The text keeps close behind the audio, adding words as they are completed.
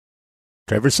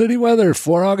Traverse City weather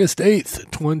for August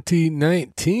 8th,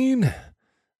 2019.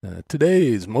 Today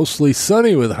is mostly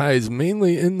sunny with highs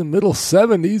mainly in the middle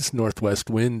 70s. Northwest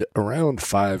wind around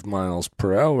 5 miles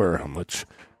per hour. A much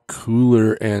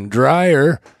cooler and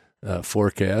drier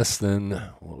forecast than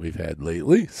what we've had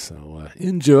lately. So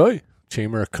enjoy.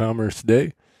 Chamber of Commerce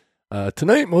Day.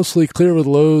 Tonight, mostly clear with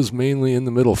lows mainly in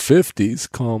the middle 50s.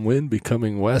 Calm wind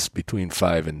becoming west between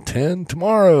 5 and 10.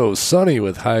 Tomorrow, sunny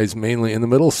with highs mainly in the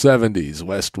middle 70s.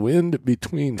 West wind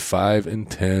between 5 and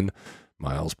 10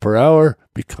 miles per hour.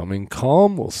 Becoming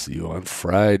calm. We'll see you on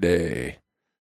Friday.